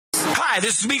Hi,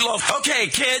 this is Meatloaf. Okay,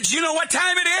 kids, you know what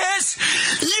time it is?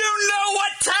 You know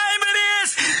what time it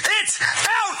is? It's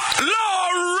Outlaw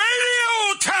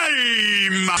Radio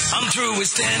time! I'm through with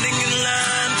standing in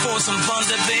line for some fun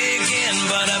to begin,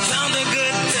 but I found a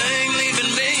good thing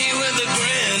leaving me with a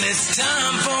grin. It's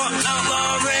time for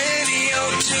Outlaw Radio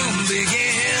to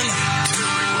begin. Tell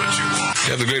me what you want.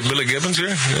 You have the great Billy Gibbons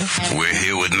here? Yeah. We're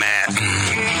here with Matt.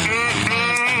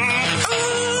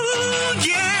 Oh,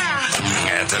 yeah.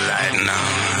 At the light now.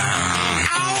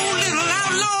 Oh, little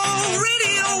Outlaw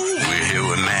Radio. We're here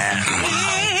with Matt.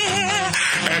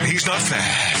 Yeah. And he's not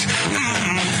fat.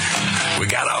 We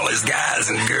got all these guys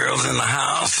and girls in the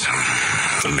house.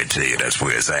 Let me tell you, that's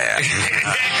where it's at.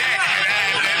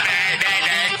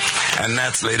 And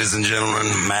that's, ladies and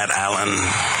gentlemen, Matt Allen.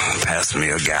 Pass me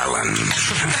a gallon.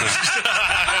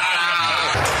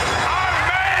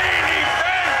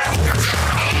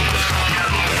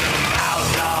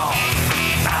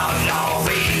 Outlaw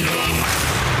Radio.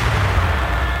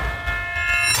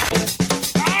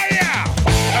 Oh, yeah.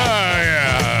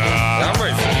 I'm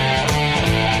ready.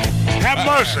 Have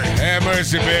mercy. Have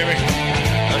mercy, baby.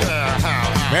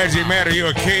 Magic Man, are you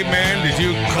a caveman? Did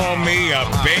you call me a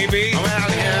baby? Well,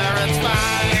 yeah, it's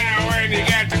fine. Yeah, when you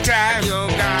got the time. You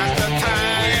got the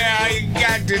time. Yeah, you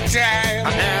got the time.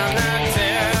 And I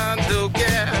tend to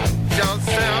get yourself,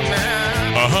 man.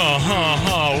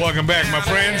 Welcome back, my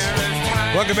friends.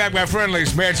 Welcome back, my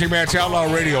friendlies. Magic Man's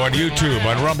Outlaw Radio on YouTube,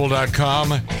 on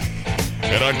Rumble.com,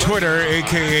 and on Twitter,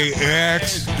 a.k.a.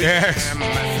 X.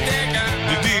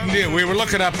 We were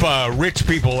looking up rich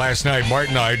people last night, Mart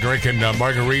and I, drinking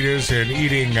margaritas and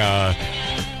eating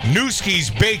Newski's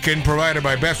bacon provided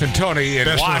by Beth and Tony in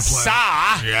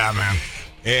Wausau. Yeah, man.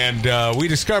 And we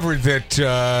discovered that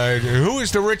who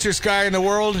is the richest guy in the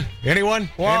world? Anyone?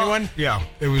 Well, Anyone? Yeah.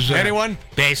 It was Anyone?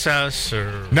 Bezos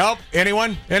or... Nope.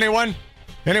 Anyone?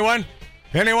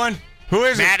 Who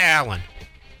is Matt Allen.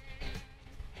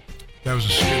 That was a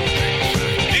stupid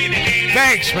thing to say.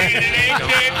 Thanks, man.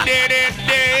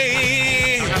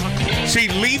 See,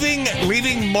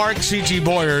 leaving Mark C.G.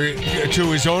 Boyer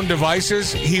to his own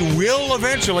devices, he will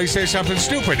eventually say something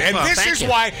stupid. And this is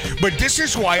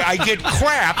why I get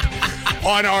crap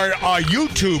on our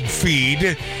YouTube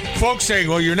feed. Folks saying,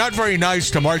 well, you're not very nice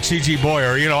to Mark C.G.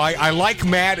 Boyer. You know, I like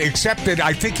Matt, except that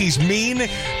I think he's mean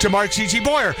to Mark C.G.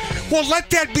 Boyer. Well, let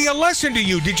that be a lesson to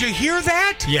you. Did you hear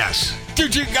that? Yes.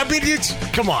 Did you? I mean, it's...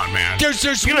 Come on, man. There's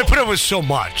You're going to put up with so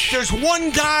much. There's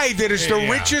one guy that is the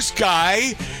richest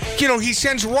guy. You know, he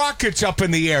sends rockets up in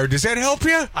the air. Does that help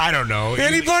you? I don't know.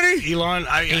 Anybody? Elon?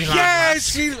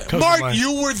 Yes. Mark,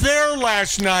 you were there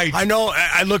last night. I know.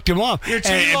 I looked him up. It's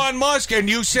Elon Musk, and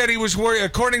you said he was worth,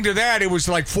 according to that, it was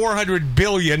like 400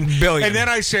 billion. And then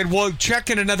I said, well, check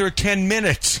in another 10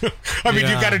 minutes. I mean,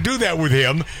 you got to do that with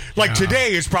him. Like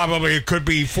today is probably, it could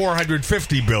be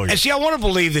 450 billion. And see, I want to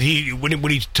believe that he,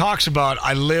 when he talks about,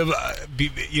 I live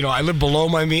below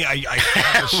my means.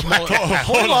 Hold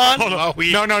on.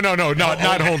 No,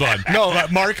 not hold on. No,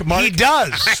 Mark. He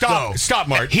does. Stop,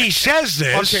 Mark. He says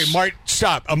this. Okay, Mark,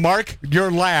 stop. Mark,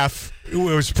 your laugh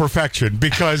was perfection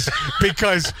because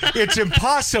it's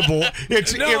impossible.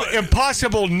 It's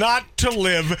impossible not to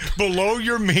live below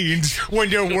your means when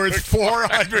you're worth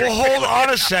 400. Well, hold on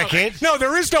a second. No,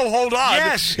 there is no hold on.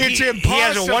 Yes, it's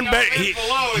impossible.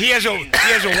 He has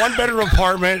a one-bedroom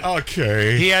apartment.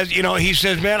 Okay. He has, he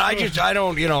says, man, I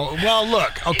don't, well,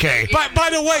 look, okay. By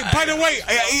the way,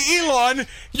 Elon,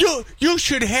 you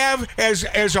should have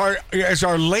as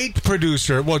our late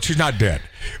producer. Well, she's not dead,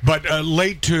 but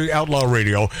late to Outlaw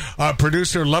Radio,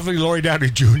 producer lovely Lori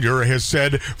Downey Jr. has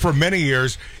said for many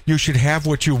years, you should have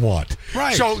what you want.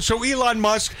 Right. So Elon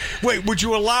Musk, wait, would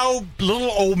you allow little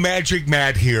old Magic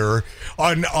Matt here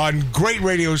on great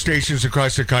radio stations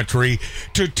across the country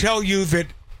to tell you that,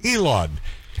 Elon,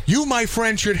 you, my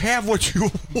friend, should have what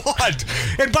you want.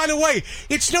 And by the way,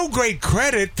 it's no great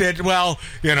credit that, well,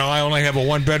 I only have a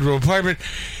one-bedroom apartment.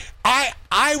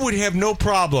 I would have no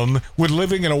problem with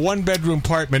living in a one-bedroom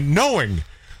apartment knowing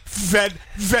that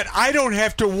I don't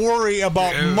have to worry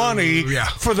about money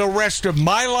for the rest of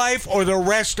my life or the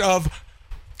rest of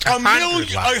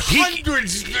hundreds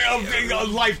of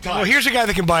lifetimes. Well, here's a guy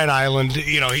that can buy an island.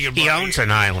 He owns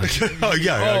an island. Oh,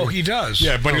 yeah. Oh, he does.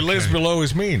 Yeah, but he lives below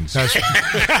his means. That's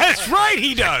right,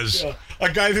 he does. A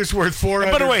guy that's worth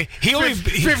 $450 by the way, he only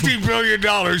 $50 billion,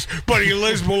 but he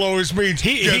lives below his means.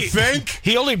 You think?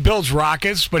 He only builds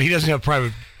rockets, but he doesn't have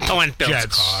private builds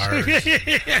jets. Cars.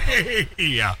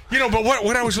 Yeah. But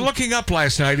what I was looking up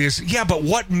last night is, but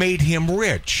what made him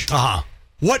rich? Uh-huh.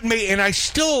 What made, and I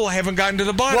still haven't gotten to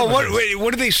the bottom of it.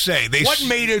 What do they say? What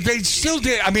made it? They still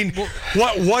did. I mean,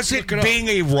 what was it? Being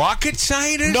a rocket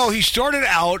scientist? No, he started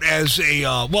out as a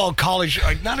college,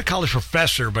 not a college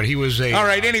professor, but he was a. All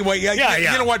right. Anyway, you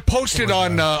know what? Post it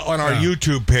on our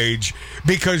YouTube page,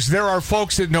 because there are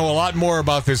folks that know a lot more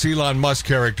about this Elon Musk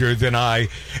character than I,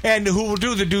 and who will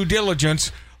do the due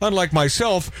diligence. Unlike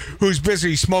myself, who's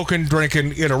busy smoking,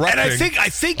 drinking, interrupting. And I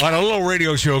think on a little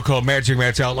radio show called Magic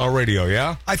Matt's Outlaw Radio.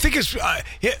 Yeah, I think it's.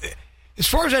 As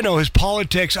far as I know, his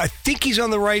politics, I think he's on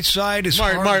the right side.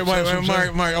 Mark,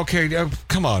 okay,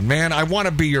 come on, man. I want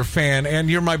to be your fan, and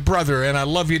you're my brother, and I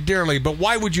love you dearly, but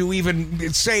why would you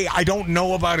even say I don't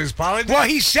know about his politics? Well,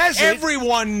 he says it.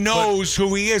 Everyone knows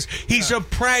who he is. He's a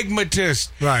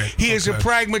pragmatist. Right. He is a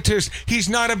pragmatist. He's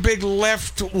not a big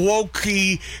left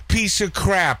wokey piece of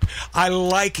crap. I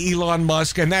like Elon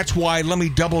Musk, and that's why, let me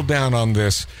double down on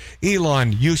this.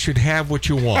 Elon, you should have what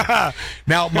you want.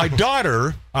 Now, my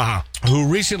daughter... who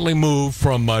recently moved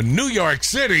from New York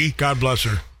City, God bless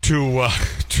her, to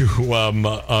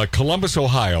Columbus,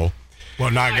 Ohio.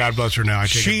 Well, not God bless her now.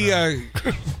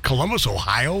 Columbus,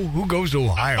 Ohio. Who goes to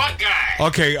Ohio?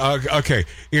 Okay.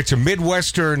 It's a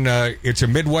midwestern.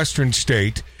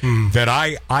 State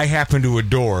that I happen to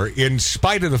adore, in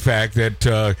spite of the fact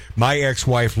that my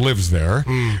ex-wife lives there.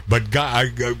 But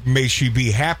God, may she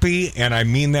be happy, and I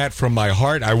mean that from my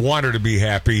heart. I want her to be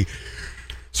happy,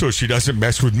 so she doesn't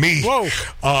mess with me. Whoa!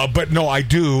 But no, I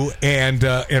do, and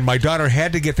my daughter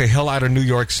had to get the hell out of New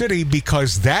York City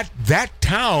because that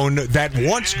town, that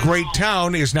once great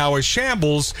town, is now a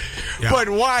shambles. Yeah. But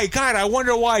why? God, I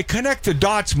wonder why. Connect the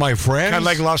dots, my friend. Kind of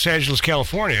like Los Angeles,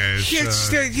 California is.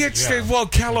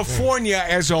 California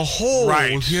as a whole,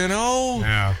 right? You know.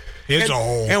 Yeah.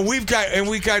 And we've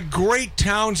got great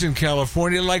towns in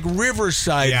California like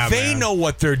Riverside. Yeah, they know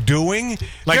what they're doing.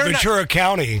 Like Ventura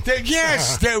County.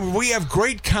 We have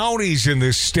great counties in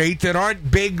this state that aren't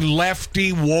big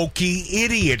lefty wokey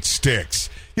idiot sticks.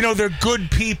 You know, they're good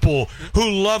people who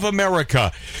love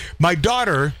America. My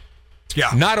daughter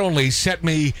not only sent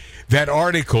me that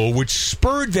article, which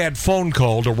spurred that phone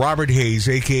call to Robert Hayes,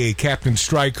 a.k.a. Captain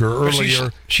Stryker,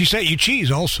 earlier. She sent you cheese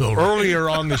also. Right? Earlier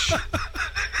on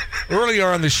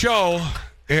the show,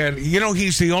 and, you know,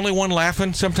 he's the only one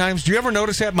laughing sometimes. Do you ever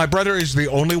notice that? My brother is the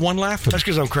only one laughing. That's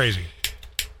because I'm crazy.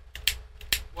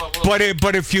 But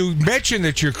if you mention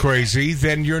that you're crazy,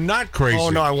 then you're not crazy. Oh,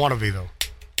 no, I want to be, though.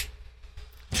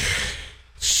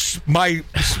 My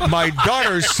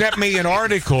daughter sent me an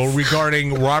article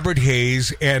regarding Robert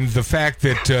Hayes and the fact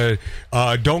that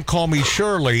Don't Call Me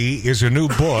Shirley is a new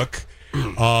book.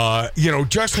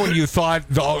 Just when you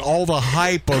thought all the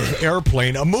hype of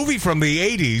Airplane, a movie from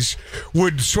the 80s,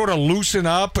 would sort of loosen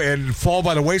up and fall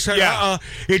by the wayside,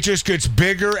 it just gets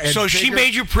bigger and So bigger. She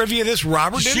made you privy of this,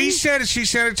 Robert, She sent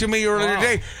it to me earlier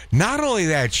today. Not only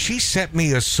that, she sent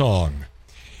me a song.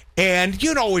 And,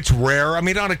 you know, it's rare. I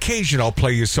mean, on occasion I'll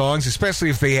play you songs, especially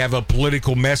if they have a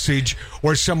political message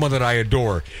or someone that I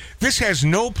adore. This has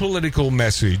no political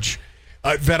message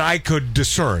that I could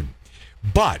discern.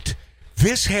 But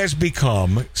this has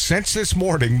become, since this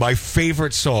morning, my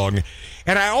favorite song.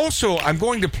 And I'm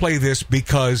going to play this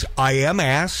because I am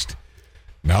asked,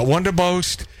 not one to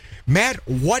boast, Matt,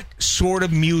 what sort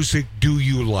of music do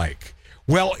you like?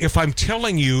 Well, if I'm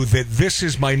telling you that this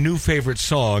is my new favorite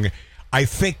song, I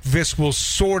think this will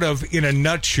sort of, in a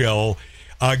nutshell,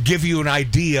 give you an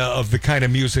idea of the kind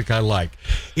of music I like.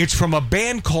 It's from a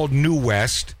band called New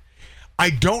West. I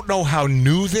don't know how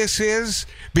new this is,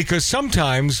 because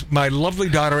sometimes my lovely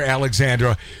daughter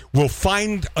Alexandra will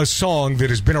find a song that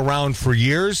has been around for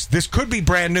years. This could be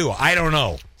brand new. I don't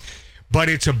know. But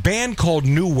it's a band called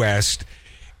New West,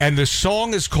 and the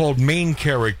song is called Main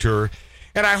Character.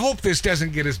 And I hope this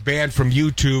doesn't get us banned from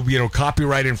YouTube,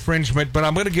 copyright infringement, but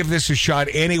I'm going to give this a shot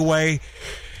anyway.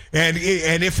 And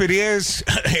if it is,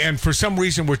 and for some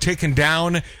reason we're taking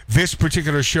down this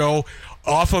particular show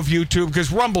off of YouTube, because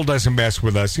Rumble doesn't mess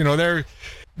with us. They're not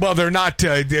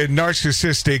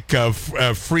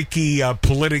narcissistic, freaky,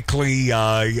 politically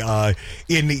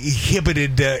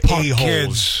inhibited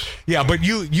a-holes. Yeah, but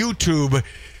YouTube...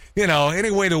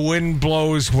 any way the wind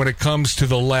blows when it comes to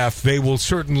the left, they will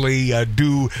certainly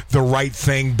do the right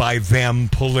thing by them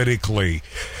politically.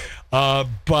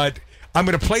 But I'm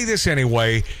going to play this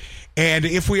anyway, and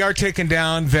if we are taken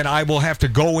down, then I will have to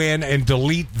go in and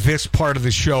delete this part of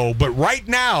the show. But right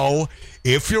now,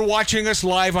 if you're watching us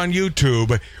live on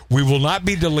YouTube, we will not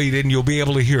be deleted, and you'll be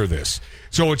able to hear this.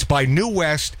 So it's by New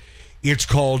West. It's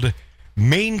called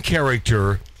Main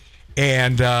Character.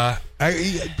 And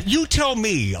you tell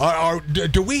me,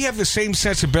 do we have the same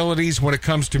sensibilities when it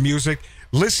comes to music?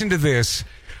 Listen to this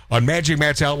on Magic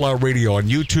Matt's Outlaw Radio on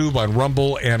YouTube, on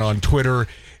Rumble, and on Twitter,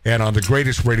 and on the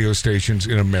greatest radio stations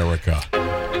in America.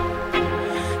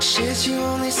 Shit you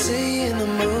only see in the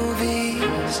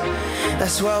movies.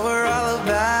 That's what we're all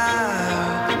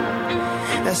about.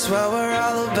 That's what we're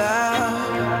all about.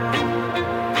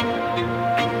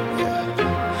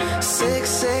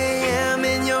 6 a.m.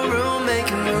 in your room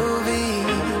making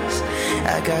movies.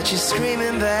 I got you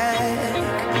screaming back,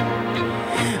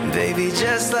 baby,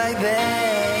 just like that.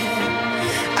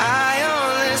 I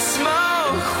only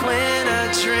smoke when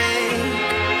I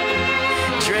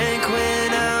drink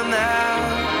when I'm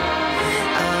out.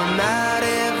 I'm out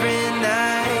every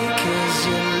night 'cause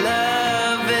you're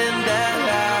loving that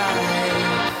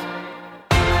life.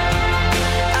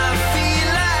 I feel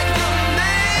like the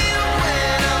man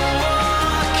when I'm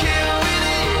walking with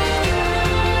you.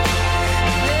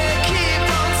 They keep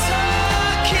on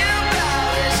talking about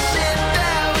the shit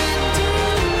that we do.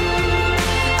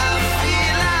 I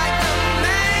feel like the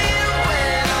man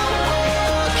when I'm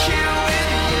walking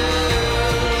with you.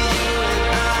 You and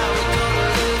I, we're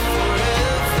gonna live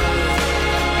forever.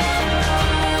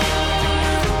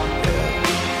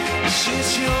 Shit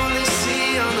you only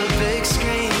see on the big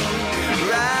screen,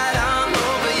 right on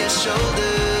over your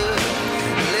shoulder.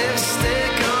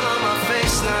 Lipstick on my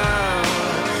face now.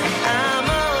 I'm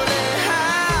only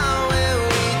high when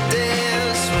we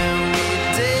dance. When we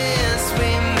dance, we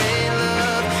make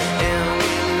love, and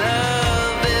we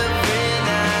love every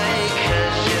night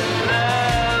 'cause you're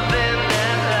loving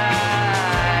that life.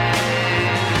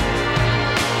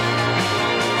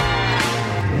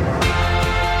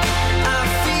 I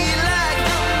feel like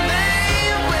the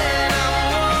man when I'm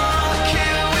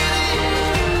walking with you.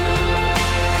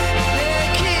 They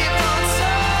keep on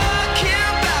talking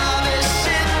about the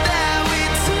shit that we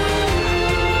do.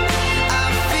 I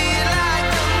feel like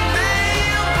the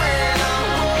man when I'm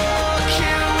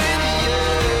walking with you.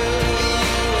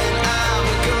 You and I,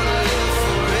 we're gonna live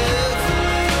forever.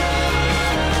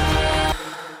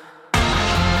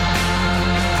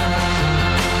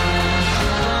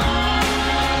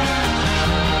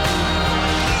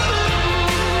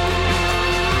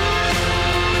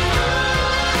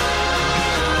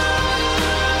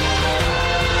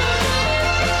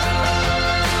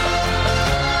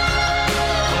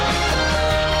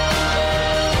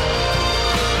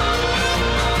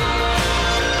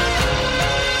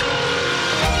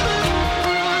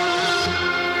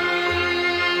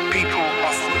 People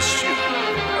often assume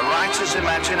a writer's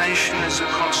imagination is a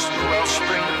constant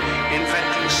wellspring,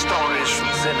 inventing stories from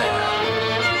thin air.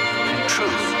 In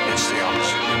truth, it's the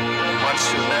opposite. Once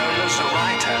you're known as a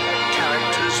writer,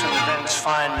 characters and events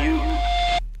find you,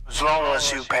 as long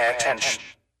as you pay attention.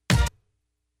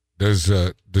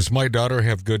 Does my daughter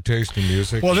have good taste in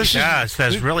music? Well, this Yes,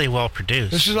 that's really well produced.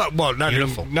 This is not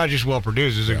Beautiful. not just well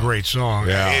produced. It's a great song.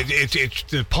 Yeah. It's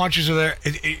the punches are there.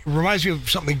 It reminds me of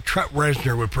something Trent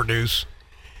Reznor would produce,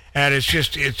 and it's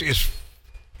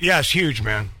huge,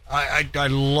 man. I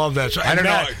love that. So, I don't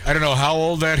know. I don't know how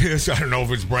old that is. I don't know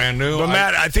if it's brand new. But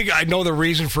Matt, I think I know the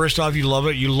reason. First off, you love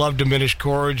it. You love diminished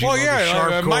chords. You Well, love the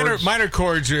sharp chords. minor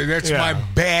chords. That's Yeah. my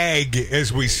bag,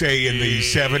 as we say in the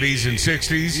 70s and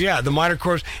 60s. Yeah, the minor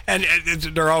chords, and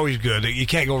they're always good. You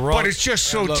can't go wrong. But it's just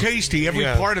so tasty. Every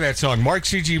yeah. part of that song. Mark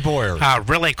C.G. Boyer.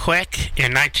 Really quick,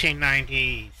 in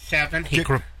 1997,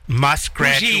 Musk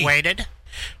Who's he? graduated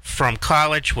from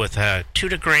college with 2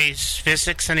 degrees,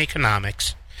 physics and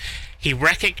economics. He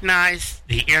recognized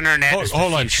the internet as the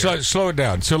Hold on, future. slow it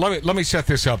down. So let me set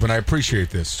this up, and I appreciate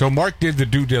this. So Mark did the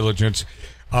due diligence.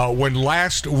 When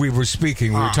last we were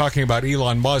speaking, we were talking about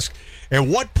Elon Musk and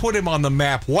what put him on the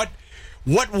map. What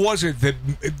was it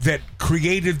that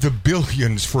created the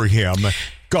billions for him?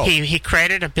 Go. He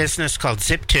created a business called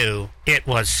Zip2. It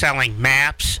was selling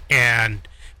maps and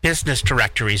business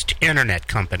directories to internet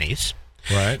companies.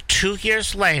 Right. 2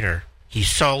 years later, he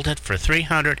sold it for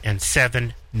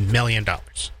 $307 million.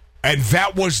 And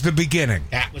that was the beginning.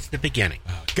 That was the beginning.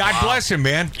 God bless him,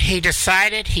 man. He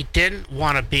decided he didn't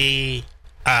want to be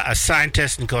a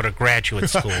scientist and go to graduate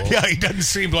school. Yeah, he doesn't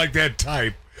seem like that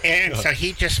type. And so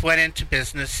he just went into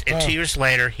business, and 2 years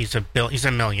later, he's a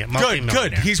multi-millionaire.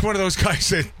 Good. He's one of those guys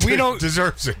that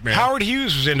deserves it, man. Howard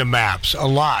Hughes was into maps a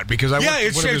lot because I went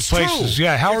to one of his places. True.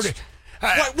 Yeah, Howard.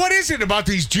 What is it about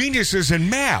these geniuses in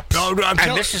maps?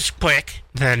 And this is quick.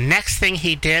 The next thing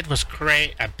he did was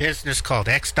create a business called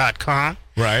X.com,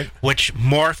 Right. which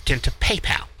morphed into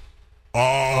PayPal. Oh,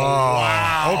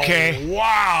 wow. Okay.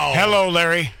 Wow. Hello,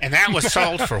 Larry. And that was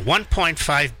sold for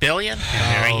 $1.5 billion.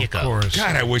 And there you go. Of course.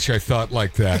 God, I wish I thought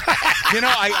like that.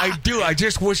 I do. I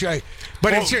just wish I...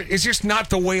 But it's just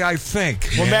not the way I think.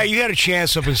 Well, Matt, you had a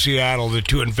chance up in Seattle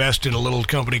to invest in a little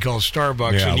company called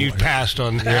Starbucks, and you passed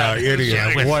on that. Yeah,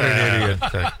 idiot. With, What an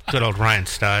idiot. Good old Ryan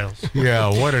Stiles. Yeah,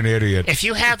 what an idiot. If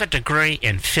you have a degree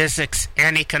in physics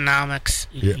and economics,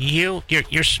 you're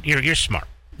smart.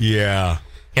 Yeah.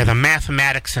 Yeah, the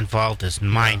mathematics involved is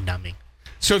mind-numbing.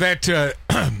 So that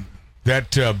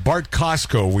Bart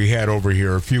Costco we had over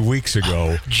here a few weeks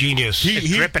ago, Genius. It's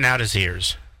dripping out his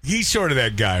ears. He's sort of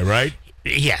that guy, right?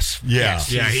 Yes. Yeah.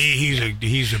 Yes. Yeah,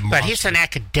 he's a monster. But he's an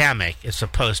academic as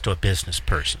opposed to a business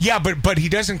person. Yeah, but he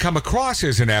doesn't come across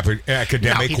as an academic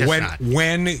No, he does not.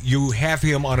 when you have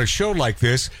him on a show like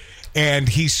this, and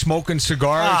he's smoking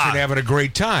cigars and having a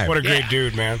great time. What a great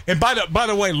dude, man. And by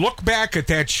the way, look back at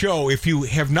that show. If you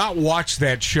have not watched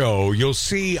that show, you'll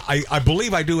see. I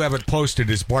believe I do have it posted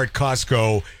as Bart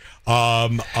Costco,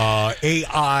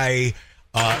 AI.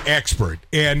 Expert,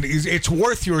 and it's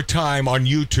worth your time on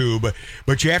YouTube,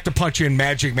 but you have to punch in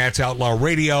Magic Matt's Outlaw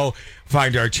Radio,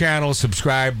 find our channel,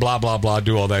 subscribe, blah blah blah,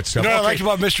 do all that stuff. You know what I liked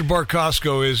about Mr. Bart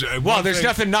Costco is there's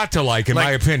nothing not to like, in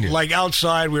my opinion. Like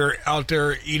outside, we were out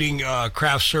there eating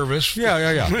craft service.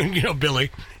 Yeah.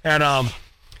 Billy, and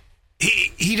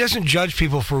he doesn't judge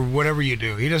people for whatever you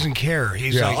do. He doesn't care.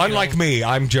 He's unlike me,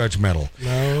 I'm judgmental.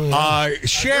 No.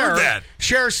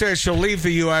 Cher says she'll leave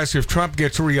the U.S. if Trump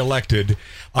gets reelected.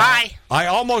 Bye. I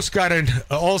almost got an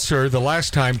ulcer the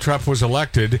last time Trump was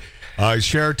elected.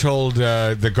 Cher told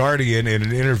The Guardian in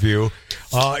an interview,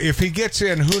 if he gets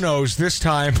in, who knows, this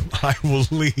time I will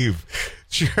leave.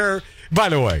 Cher, by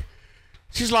the way,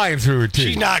 she's lying through her teeth.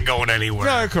 She's not going anywhere.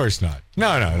 No, of course not.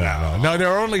 No, there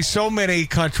are only so many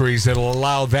countries that will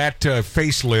allow that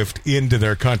facelift into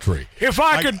their country. If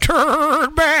I could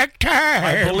turn back time.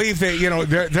 I believe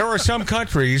that, there are some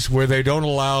countries where they don't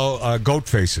allow goat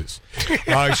faces.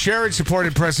 Sharon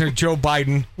supported President Joe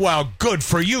Biden. Well, good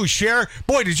for you, Cher.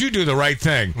 Boy, did you do the right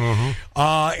thing.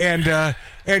 Mm-hmm.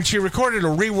 And she recorded a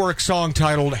rework song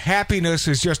titled Happiness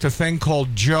is Just a Thing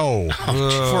Called Joe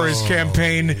for his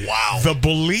campaign, The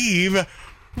Believe.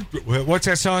 What's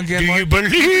that song again, Do Mark? you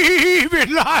believe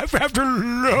in life after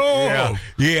love?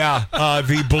 Yeah.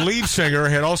 The Believe singer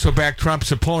had also backed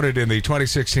Trump's opponent in the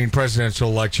 2016 presidential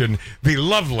election, the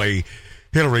lovely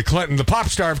Hillary Clinton. The pop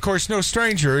star, of course, no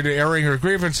stranger to airing her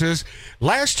grievances.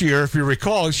 Last year, if you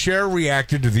recall, Cher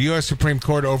reacted to the U.S. Supreme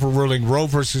Court overruling Roe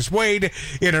versus Wade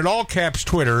in an all-caps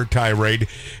Twitter tirade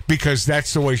because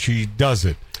that's the way she does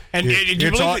it. And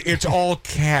it's all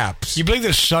caps. You believe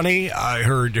that Sonny,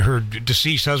 her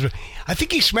deceased husband, I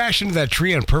think he smashed into that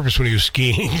tree on purpose when he was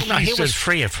skiing. No, he was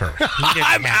free of her.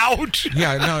 I'm out.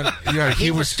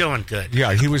 He was doing good.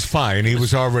 Yeah, he was fine. He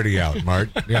was already out, Mart.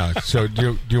 Yeah. So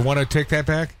do you want to take that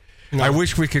back? No. I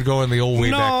wish we could go in the old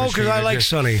way back machine. No, because I like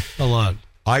Sonny a lot.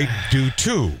 I do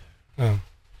too. Oh.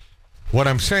 What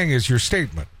I'm saying is your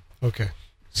statement. Okay.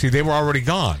 See, they were already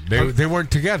gone. They weren't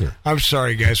together. I'm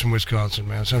sorry, guys from Wisconsin,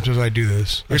 man. Sometimes I do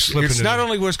this. It's not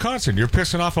only Wisconsin. You're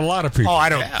pissing off a lot of people. Oh, I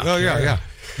don't. Yeah.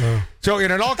 So in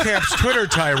an all-caps Twitter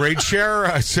tirade,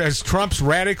 Cher says Trump's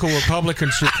radical Republican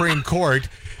Supreme Court.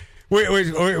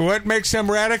 Wait, what makes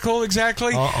them radical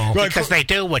exactly? Uh-oh. Because they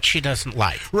do what she doesn't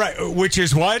like. Right, which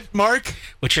is what, Mark?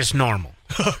 Which is normal.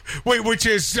 Wait, which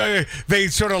is they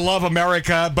sort of love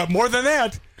America, but more than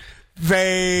that,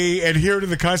 they adhere to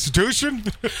the Constitution.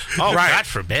 Oh, right. God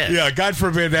forbid. Yeah, God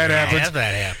forbid that happens. Have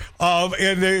that happen.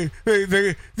 And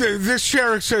this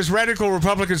sheriff says radical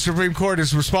Republican Supreme Court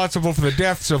is responsible for the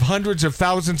deaths of hundreds of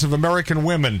thousands of American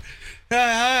women.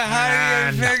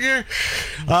 How do you figure?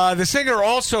 The singer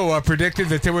also predicted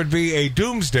that there would be a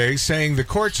doomsday, saying the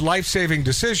court's life-saving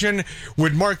decision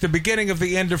would mark the beginning of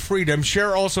the end of freedom.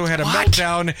 Cher also had a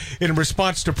meltdown in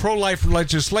response to pro-life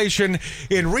legislation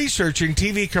in researching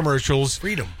TV commercials.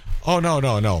 Freedom. Oh,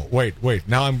 no. Wait.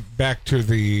 Now I'm back to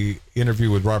the interview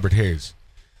with Robert Hayes.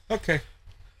 Okay.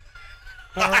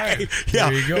 All right. Yeah.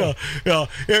 There you go. Yeah.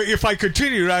 If I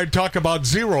continued, I'd talk about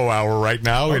 0 Hour right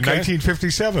now in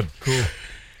 1957. Cool.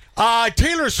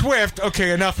 Taylor Swift.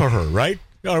 Okay, enough of her, right?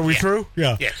 Are we through?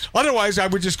 Yeah. Yes. Otherwise, I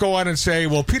would just go on and say,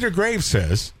 well, Peter Graves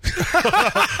says.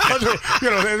 That's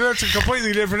a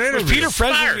completely different interview. Was Peter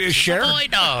friends with Cher? Boy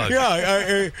dog.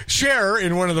 Yeah, Cher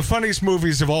in one of the funniest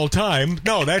movies of all time.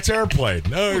 No, that's Airplane.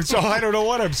 So I don't know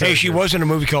what I'm saying. Hey, she was in a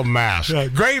movie called Mask.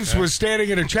 Graves was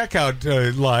standing in a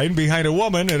checkout line behind a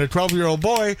woman and a 12-year-old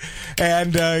boy,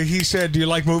 and he said, do you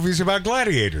like movies about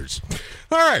gladiators?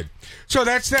 All right. So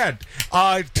that's that.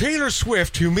 Taylor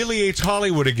Swift humiliates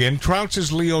Hollywood again, trounces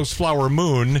Leo's Flower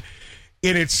Moon,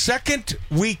 In its second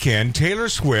weekend, Taylor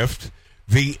Swift,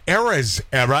 the Eras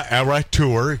Era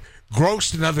Tour,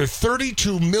 grossed another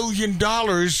 $32 million,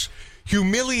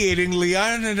 humiliating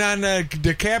Leonardo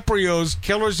DiCaprio's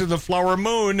Killers of the Flower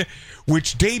Moon,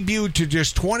 which debuted to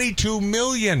just $22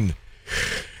 million.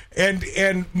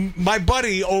 And my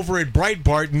buddy over at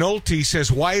Breitbart, Nolte,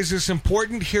 says, why is this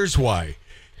important? Here's why.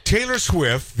 Taylor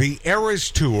Swift, the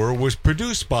Eras Tour, was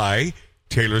produced by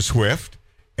Taylor Swift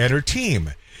and her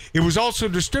team. It was also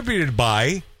distributed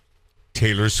by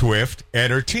Taylor Swift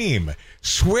and her team.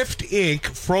 Swift Inc.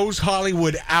 froze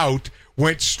Hollywood out,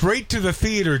 went straight to the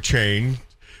theater chain.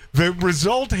 The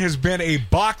result has been a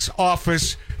box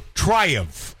office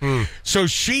triumph. So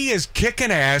she is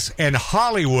kicking ass, and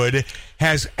Hollywood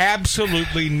has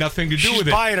absolutely nothing to do with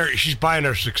it. She's buying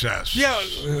her success. Yeah,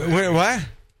 what?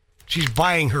 She's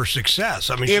buying her success.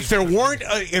 I mean, if there weren't,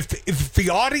 if the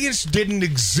audience didn't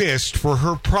exist for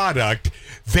her product,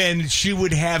 then she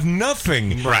would have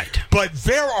nothing. Right. But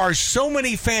there are so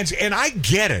many fans, and I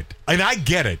get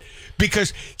it.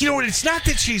 Because, you know, it's not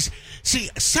that she's... See,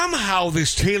 somehow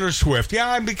this Taylor Swift... Yeah,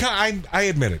 I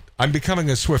admit it. I'm becoming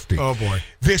a Swiftie. Oh, boy.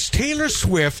 This Taylor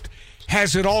Swift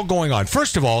has it all going on.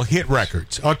 First of all, hit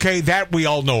records. Okay, that we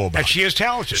all know about. And she is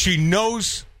talented. She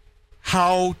knows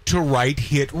how to write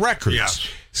hit records. Yes.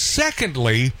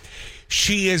 Secondly,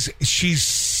 she's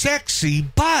sexy,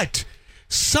 but...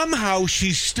 somehow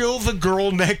she's still the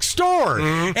girl next door.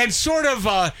 And sort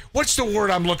of, what's the word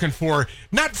I'm looking for?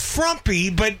 Not frumpy,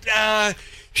 but...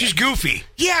 she's goofy.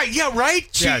 Yeah, right?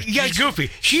 She's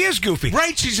goofy. She is goofy.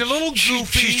 Right, she's a little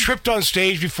goofy. She's tripped on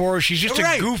stage before. She's just a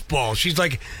goofball. She's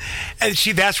like... And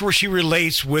that's where she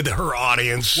relates with her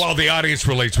audience. Well, the audience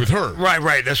relates with her.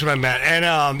 Right. That's what I meant.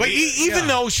 And but even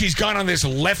though she's gone on this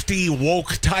lefty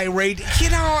woke tirade, you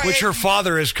know... Which her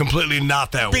father is completely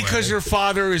not that way. Because her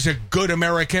father is a good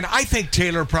American. I think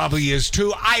Taylor probably is,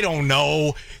 too. I don't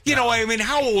know. You know, I mean,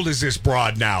 how old is this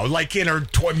broad now? Like in her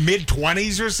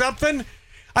mid-20s or something?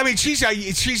 I mean, she's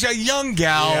a young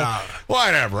gal. Yeah.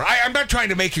 Whatever. I'm not trying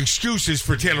to make excuses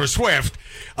for Taylor Swift.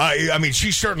 I mean,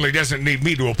 she certainly doesn't need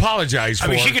me to apologize for. I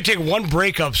mean, she could take one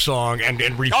breakup song and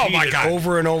repeat it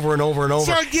over and over and over and over.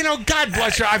 So, you know, God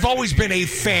bless her. I've always been a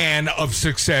fan of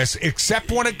success,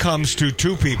 except when it comes to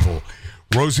two people.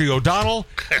 Rosie O'Donnell.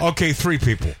 Okay, three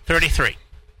people. 33.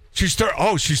 She's 33.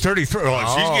 Oh, she's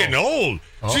getting old.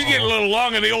 She's getting a little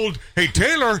long in the old. Hey,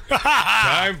 Taylor,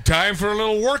 time for a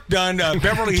little work done.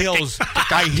 Beverly Hills.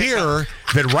 I hear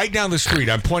that right down the street.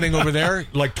 I'm pointing over there,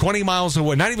 like 20 miles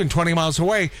away. Not even 20 miles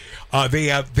away. They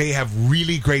have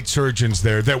really great surgeons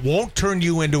there that won't turn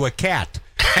you into a cat.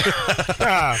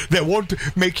 That won't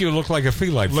make you look like a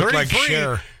feline. Look like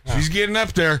Cher. She's getting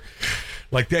up there.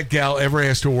 Like that gal ever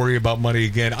has to worry about money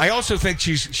again. I also think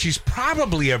she's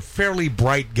probably a fairly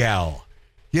bright gal.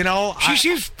 You know, she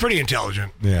seems pretty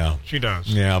intelligent. Yeah, she does.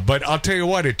 Yeah, but I'll tell you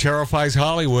what, it terrifies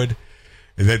Hollywood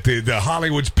that the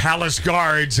Hollywood's palace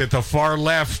guards at the far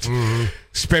left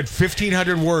spent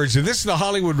 1,500 words, and this is the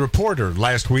Hollywood Reporter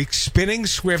last week, spinning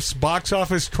Swift's box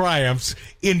office triumphs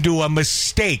into a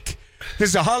mistake. This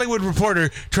is a Hollywood Reporter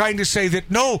trying to say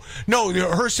that no,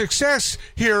 her success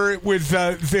here with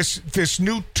this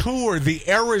new tour, the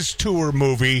Eras Tour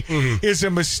movie, is a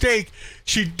mistake.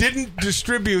 She didn't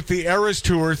distribute the Eras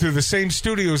Tour through the same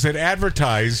studios that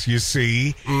advertise, you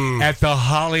see, at the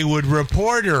Hollywood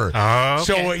Reporter. Oh,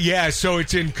 okay. So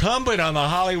it's incumbent on the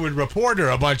Hollywood Reporter,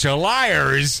 a bunch of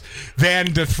liars,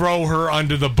 then to throw her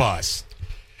under the bus.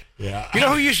 Yeah. You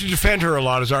know who used to defend her a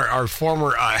lot is our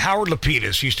former Howard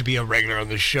Lapidus used to be a regular on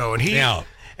the show, and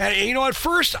and you know, at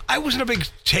first I wasn't a big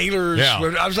Taylor.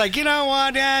 I was like, you know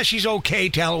what, she's okay,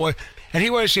 talent. And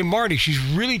he would say, Marty, she's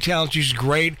really talented, she's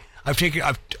great.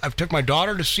 I've took my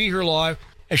daughter to see her live,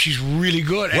 and she's really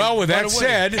good. Well, with that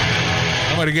said,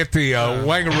 I'm going to get the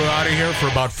Wangaroo out of here for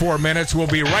about 4 minutes. We'll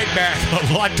be right back.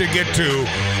 A lot to get to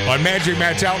on Magic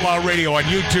Matt's Outlaw Radio on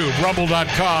YouTube,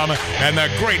 Rumble.com, and the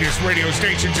greatest radio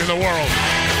stations in the world.